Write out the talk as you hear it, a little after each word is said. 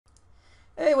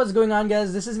Hey, what's going on,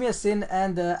 guys? This is me, Asin,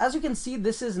 and as you can see,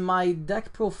 this is my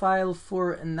deck profile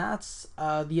for Nats,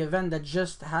 the event that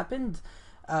just happened.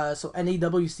 So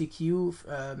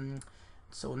NAWCQ,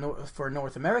 for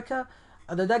North America.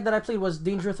 The deck that I played was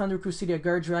Danger Thunder Crusadia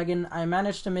Guard Dragon. I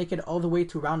managed to make it all the way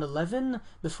to round 11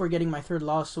 before getting my third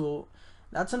loss, so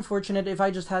that's unfortunate. If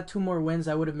I just had 2 more wins,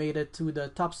 I would have made it to the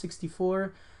top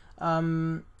 64.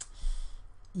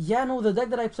 Yeah, no, the deck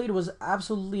that I played was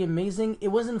absolutely amazing. It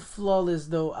wasn't flawless,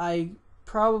 though. I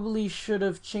probably should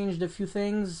have changed a few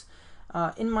things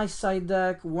in my side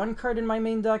deck, 1 card in my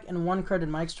main deck, and 1 card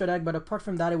in my extra deck. But apart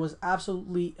from that, it was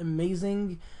absolutely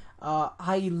amazing.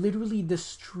 I literally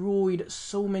destroyed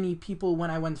so many people when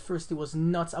I went first. It was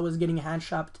nuts. I was getting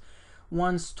hand-shopped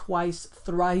once, twice,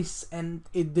 thrice, and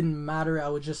it didn't matter. I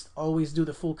would just always do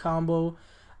the full combo.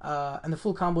 And the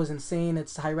full combo is insane.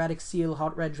 It's Hieratic Seal,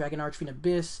 Hot Red, Dragon Archfiend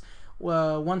Abyss,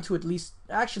 1-2 at least,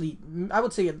 actually, I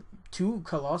would say 2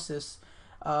 Colossus,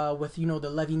 with, you know, the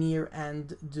Levineer and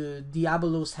the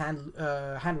Diabolos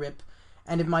hand rip.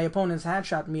 And if my opponents hand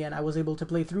shot me and I was able to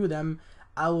play through them,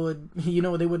 I would, you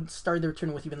know, they would start their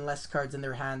turn with even less cards in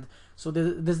their hand. So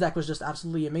this deck was just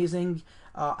absolutely amazing.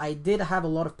 I did have a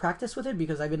lot of practice with it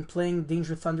because I've been playing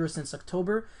Danger Thunder since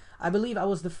October. I believe I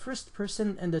was the first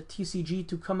person in the TCG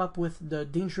to come up with the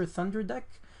Danger Thunder deck.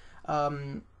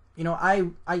 You know,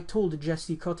 I told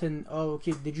Jesse Cotton, oh,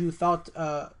 okay, did you thought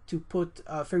to put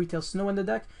Fairy Tale Snow in the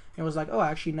deck? And I was like, oh, I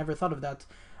actually never thought of that.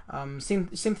 Same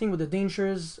thing with the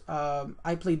Dangers.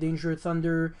 I played Danger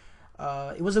Thunder.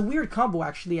 It was a weird combo,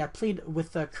 actually. I played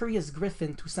with Curious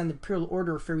Griffin to send Imperial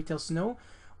Order of Fairy Tale Snow,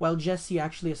 while Jesse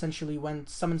actually essentially went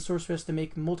Summon Sorceress to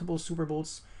make multiple Super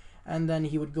Bolts, and then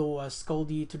he would go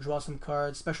Scaldy to draw some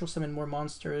cards, special summon more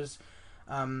monsters,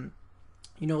 you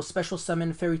know, special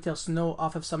summon Fairy Tale Snow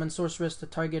off of Summon Sorceress to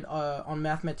target on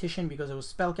Mathematician because it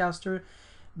was Spellcaster.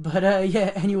 But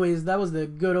yeah, anyways, that was the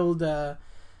good old,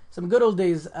 some good old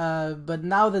days. But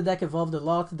now the deck evolved a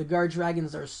lot. The Guard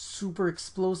Dragons are super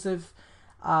explosive.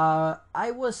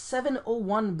 I was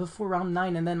 7-0-1 before round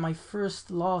 9, and then my first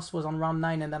loss was on round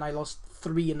 9, and then I lost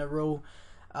 3 in a row.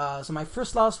 So my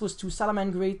first loss was to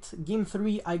Salamangreat. Game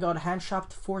 3, I got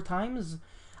hand-shopped 4 times.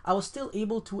 I was still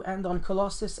able to end on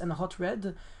Colossus and Hot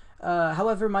Red.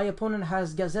 However, my opponent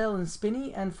has Gazelle and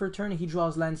Spinny, and for turn he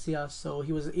draws Lancia, so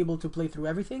he was able to play through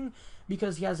everything,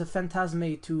 because he has a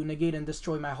Phantasme to negate and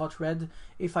destroy my Hot Red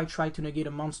if I try to negate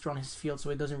a monster on his field, so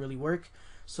it doesn't really work.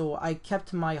 So I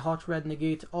kept my Hot Red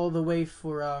negate all the way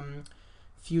for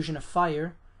Fusion of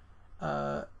Fire.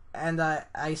 And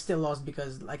I still lost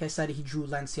because, like I said, he drew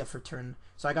Lancia for turn.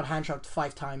 So I got hand-shocked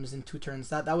 5 times in 2 turns.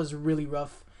 That was really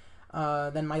rough.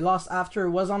 Then my loss after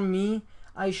was on me.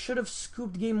 I should have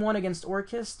scooped game 1 against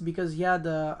Orchist because he had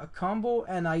a combo,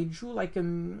 and I drew like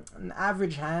an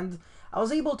average hand. I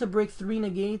was able to break 3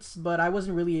 negates, but I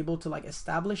wasn't really able to like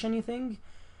establish anything.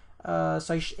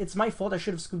 So it's my fault. I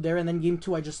should have scooped there. And then game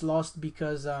 2 I just lost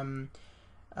because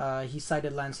he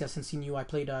sided Lancia since he knew I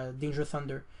played Danger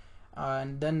Thunder.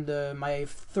 And then my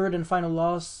third and final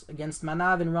loss against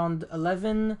Manav in round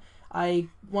 11, I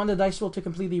won the dice roll to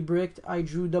completely bricked. I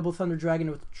drew double Thunder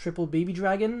Dragon with triple Baby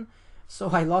Dragon, so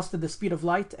I lost to the Speed of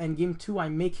Light. And game 2, I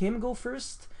make him go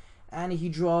first, and he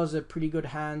draws a pretty good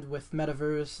hand with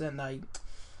Metaverse, and I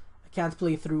can't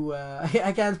play through.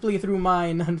 I can't play through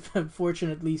mine,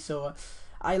 unfortunately. So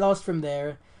I lost from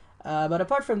there. But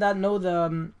apart from that, no,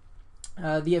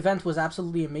 the event was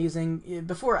absolutely amazing.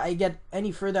 Before I get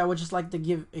any further, I would just like to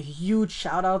give a huge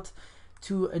shout out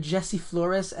to Jesse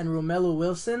Flores and Romello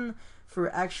Wilson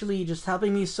for actually just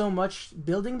helping me so much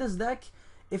building this deck.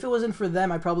 If it wasn't for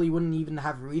them, I probably wouldn't even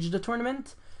have reached the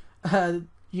tournament. You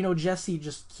know, Jesse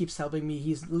just keeps helping me.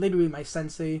 He's literally my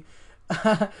sensei.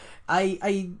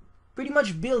 I pretty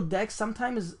much build decks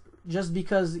sometimes just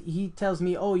because he tells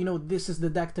me, oh, you know, this is the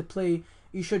deck to play.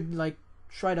 You should, like,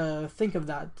 try to think of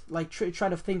that, like try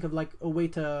to think of like a way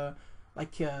to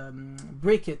like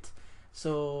break it.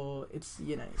 So it's,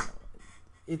 you know,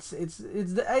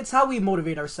 it's how we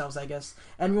motivate ourselves, I guess.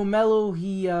 And Romello,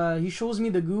 he shows me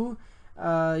the goo.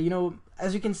 You know,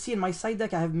 as you can see in my side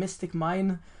deck, I have Mystic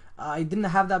Mine. I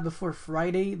didn't have that before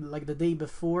Friday, like the day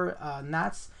before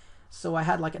Nats. So I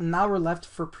had like an hour left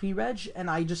for pre-reg, and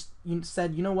I just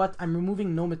said, you know what, I'm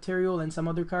removing no material and some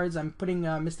other cards. I'm putting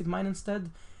Mystic Mine instead.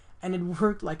 And it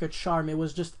worked like a charm. It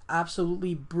was just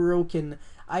absolutely broken.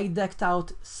 I decked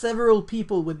out several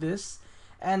people with this,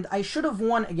 and I should have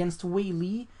won against Wei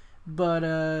Li, but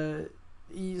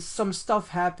some stuff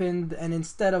happened, and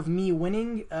instead of me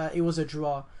winning, it was a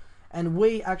draw. And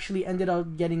Wei actually ended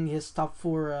up getting his top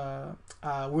 4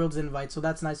 Worlds invite, so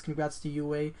that's nice. Congrats to you,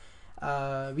 Wei.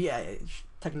 Yeah,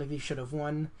 technically should have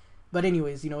won. But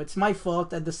anyways, you know, it's my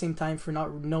fault at the same time for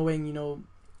not knowing, you know,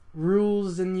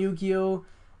 rules in Yu-Gi-Oh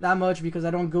that much because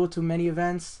I don't go to many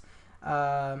events.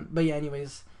 But yeah,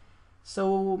 anyways.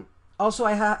 So also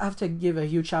I have to give a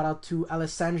huge shout out to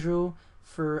Alessandro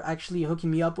for actually hooking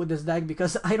me up with this deck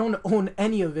because I don't own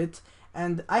any of it.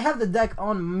 And I have the deck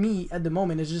on me at the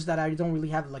moment. It's just that I don't really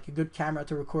have like a good camera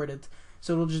to record it.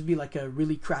 So it'll just be like a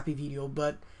really crappy video.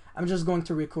 But I'm just going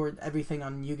to record everything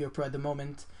on Yu-Gi-Oh! Pro at the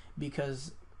moment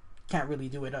because can't really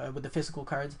do it with the physical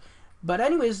cards. But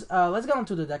anyways, let's get on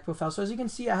to the deck profile. So as you can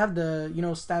see, I have the, you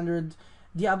know, standard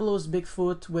Diablo's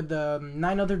Bigfoot with the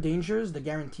 9 other dangers, the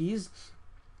guarantees,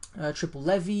 triple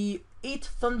levy, 8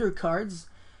 thunder cards,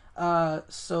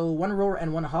 so 1 roar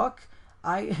and 1 hawk.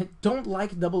 I don't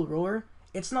like double roar.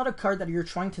 It's not a card that you're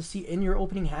trying to see in your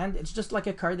opening hand. It's just like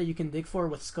a card that you can dig for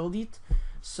with Skull Deet.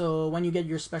 So when you get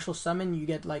your special summon, you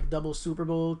get like double Super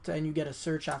Bolt and you get a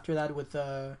search after that with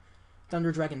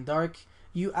Thunder Dragon Dark.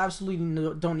 You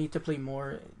absolutely don't need to play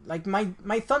more. Like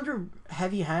my Thunder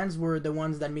heavy hands were the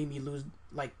ones that made me lose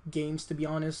like games, to be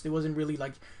honest. It wasn't really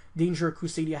like Danger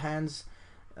Crusadia hands.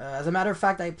 As a matter of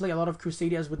fact, I play a lot of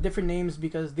Crusadias with different names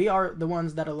because they are the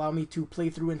ones that allow me to play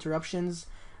through interruptions.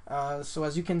 So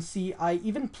as you can see, I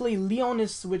even play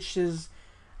Leonis, which is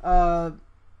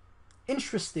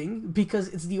interesting because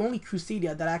it's the only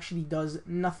Crusadia that actually does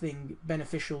nothing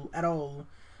beneficial at all.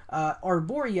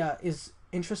 Arborea is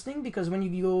interesting because when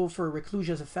you go for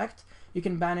Reclusia's effect, you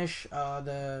can banish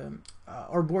the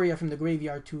Arborea from the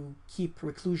graveyard to keep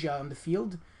Reclusia on the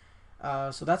field.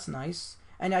 So that's nice.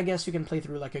 And I guess you can play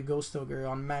through like a Ghost Ogre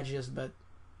on Magius, but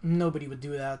nobody would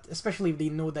do that, especially if they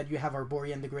know that you have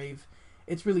Arborea in the grave.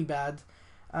 It's really bad.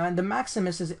 And the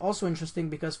Maximus is also interesting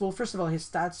because, well, first of all, his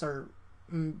stats are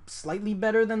slightly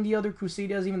better than the other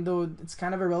Crusadias, even though it's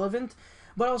kind of irrelevant.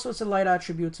 But also it's a light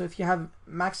attribute, so if you have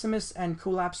Maximus and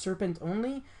Collapse Serpent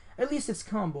only, at least it's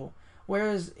combo.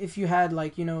 Whereas if you had,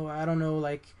 like, you know, I don't know,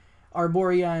 like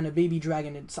Arborea and a Baby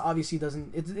Dragon, it obviously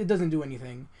it doesn't do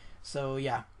anything. So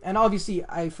yeah, and obviously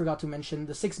I forgot to mention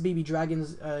the 6 Baby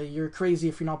Dragons. You're crazy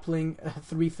if you're not playing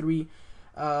 3/3.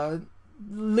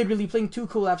 Literally playing 2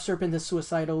 Collapse Serpent is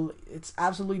suicidal. It's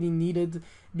absolutely needed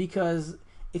because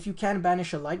if you can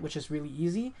banish a light, which is really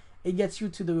easy, it gets you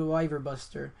to the Wyver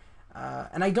Buster.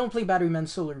 And I don't play Batteryman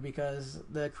Solar because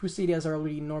the Crusadias are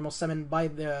already normal summon by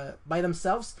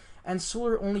themselves, and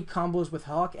Solar only combos with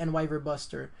Hawk and Wyver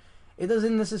Buster. It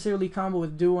doesn't necessarily combo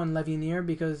with Duo and Levineer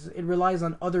because it relies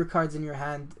on other cards in your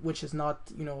hand, which is not,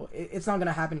 you know, it's not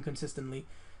gonna happen consistently.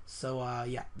 So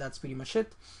yeah, that's pretty much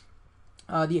it.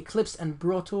 The Eclipse and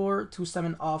Brotor to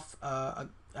summon off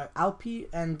Alpi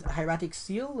and Hieratic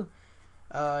Seal.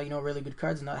 You know, really good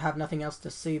cards, and I have nothing else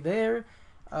to say there.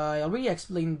 I already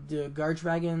explained the Guard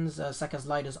Dragons. Saka's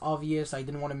Light is obvious. I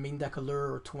didn't want to main deck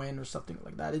Allure or Twin or something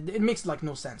like that. It makes like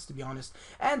no sense, to be honest.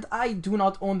 And I do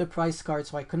not own the prize card,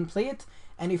 so I couldn't play it.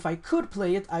 And if I could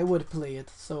play it, I would play it.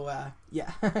 So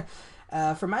yeah.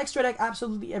 For my extra deck,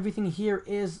 absolutely everything here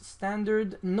is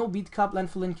standard. No Beat Cup,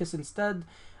 Landful Incus instead,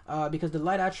 because the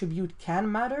light attribute can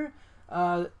matter.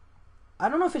 I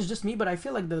don't know if it's just me, but I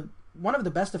feel like one of the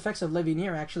best effects of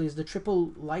Levineer actually is the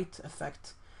triple light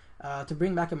effect. To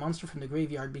bring back a monster from the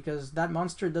graveyard, because that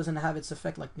monster doesn't have its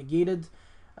effect like negated.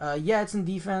 Yeah, it's in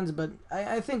defense, but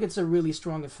I think it's a really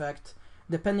strong effect.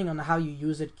 Depending on how you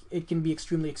use it, it can be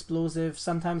extremely explosive.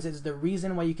 Sometimes it's the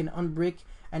reason why you can unbrick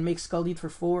and make Skull Deet for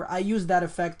 4. I used that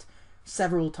effect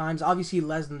several times, obviously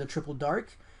less than the triple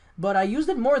dark, but I used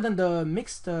it more than the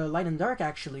mixed light and dark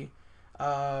actually.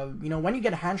 You know, when you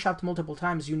get hand shopped multiple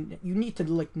times, you need to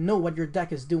like know what your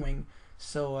deck is doing.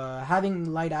 So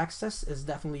having light access is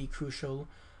definitely crucial.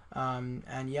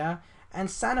 And yeah, and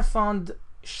Sanafond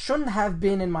shouldn't have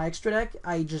been in my extra deck.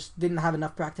 I just didn't have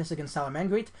enough practice against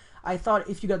Salamangreat. I thought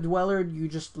if you got Dweller, you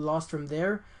just lost from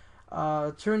there.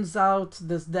 Turns out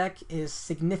this deck is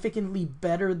significantly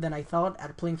better than I thought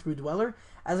at playing through Dweller.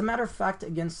 As a matter of fact,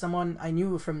 against someone I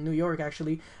knew from New York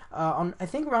actually, on I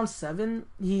think round 7,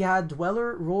 he had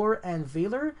Dweller, Roar, and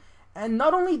Veiler. And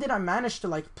not only did I manage to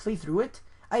like play through it,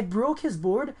 I broke his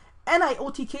board, and I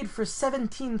OTK'd for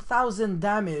 17,000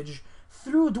 damage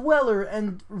through Dweller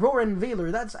and Roar and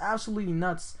Veiler. That's absolutely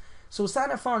nuts. So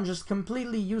Sanafon just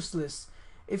completely useless.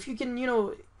 If you can, you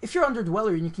know, if you're under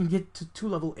Dweller and you can get to 2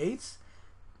 level 8s,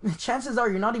 chances are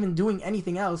you're not even doing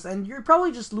anything else, and you're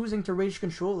probably just losing to Rage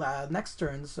Control next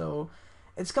turn, so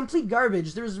it's complete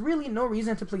garbage. There's really no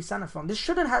reason to play Sanafon. This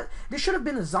should have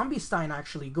been a Zombie Stein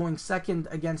actually, going second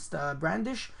against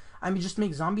Brandish. I mean, just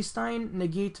make Zombie Stein,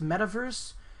 negate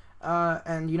Metaverse,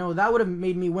 and, you know, that would have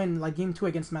made me win, like, Game 2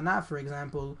 against Mana, for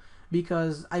example.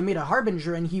 because I made a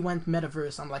Harbinger and he went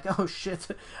Metaverse. I'm like, oh shit,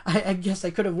 I guess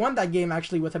I could have won that game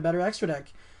actually with a better extra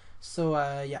deck. So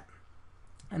yeah.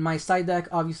 And my side deck,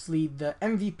 obviously, the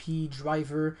MVP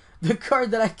Driver, the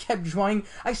card that I kept drawing.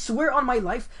 I swear on my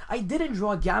life, I didn't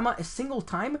draw Gamma a single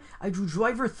time. I drew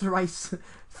Driver thrice.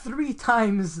 3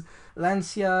 times.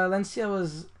 Lancia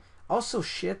was also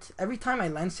shit. Every time I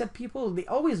Lancia people, they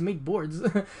always made boards.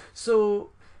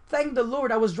 So, thank the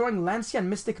Lord I was drawing Lancia and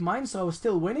Mystic Mine, so I was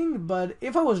still winning. But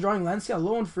if I was drawing Lancia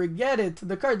alone, forget it.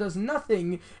 The card does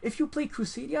nothing. If you play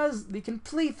Crusadias, they can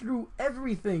play through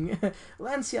everything.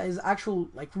 Lancia is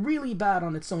like really bad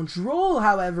on its own. Droll,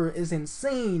 however, is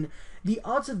insane. The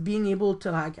odds of being able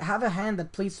to like have a hand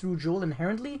that plays through Droll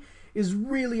inherently is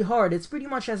really hard. It's pretty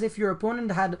much as if your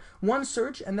opponent had one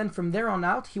search and then from there on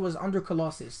out he was under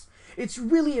Colossus. It's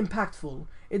really impactful.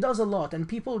 It does a lot, and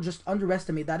people just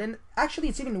underestimate that. And actually,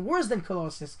 it's even worse than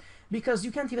Colossus, because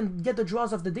you can't even get the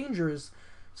draws of the dangers.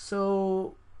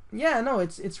 So, yeah, no,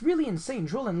 it's really insane.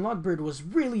 Droll and Logbird was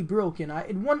really broken.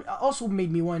 It also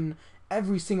made me win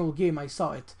every single game I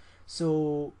saw it.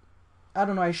 So, I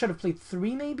don't know, I should have played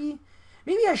 3 maybe?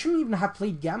 Maybe I shouldn't even have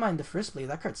played Gamma in the first place.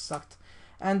 That card sucked.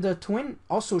 And the Twin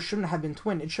also shouldn't have been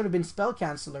Twin. It should have been Spell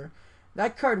Canceller.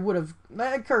 That card would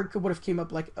have came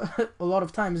up like a lot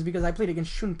of times because I played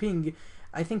against Shun Ping,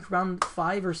 I think round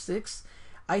 5 or 6.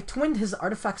 I twinned his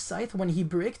Artifact Scythe when he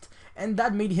bricked, and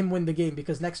that made him win the game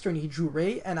because next turn he drew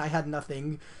Ray and I had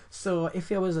nothing. So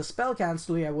if it was a Spell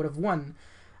Canceller, I would have won.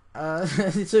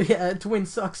 So yeah, Twin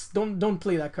sucks. Don't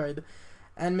play that card.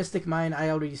 And Mystic Mine, I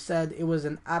already said, it was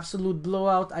an absolute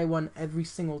blowout. I won every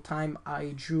single time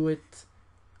I drew it,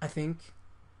 I think.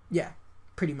 Yeah,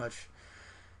 pretty much.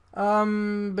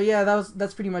 But yeah,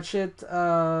 that's pretty much it.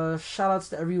 Shoutouts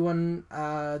to everyone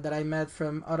that I met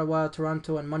from Ottawa,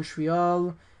 Toronto, and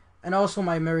Montreal, and also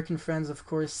my American friends, of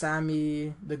course,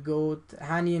 Sammy, the Goat,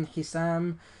 Hani, and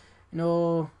Hisam. You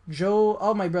know, Joe,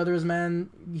 all my brothers, man.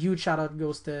 Huge shout out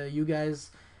goes to you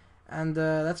guys. And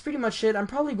that's pretty much it. I'm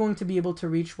probably going to be able to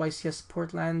reach YCS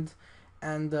Portland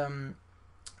and the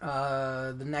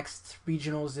next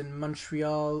regionals in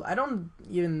Montreal. I don't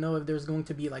even know if there's going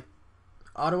to be like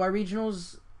Ottawa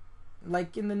regionals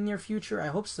like in the near future. I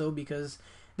hope so, because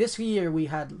this year we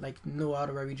had like no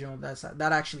Ottawa regional.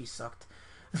 That actually sucked.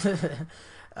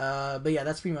 But yeah,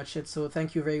 that's pretty much it. So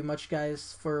thank you very much,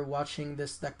 guys, for watching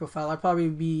this deck profile. I'll probably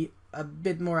be a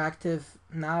bit more active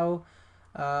now.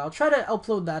 I'll try to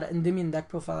upload that Endymion deck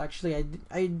profile. Actually,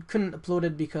 I couldn't upload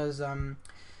it because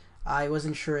I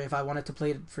wasn't sure if I wanted to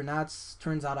play it for Nats.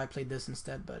 Turns out I played this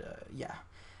instead. But yeah.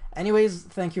 Anyways,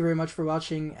 thank you very much for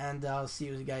watching, and I'll see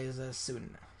you guys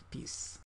soon. Peace.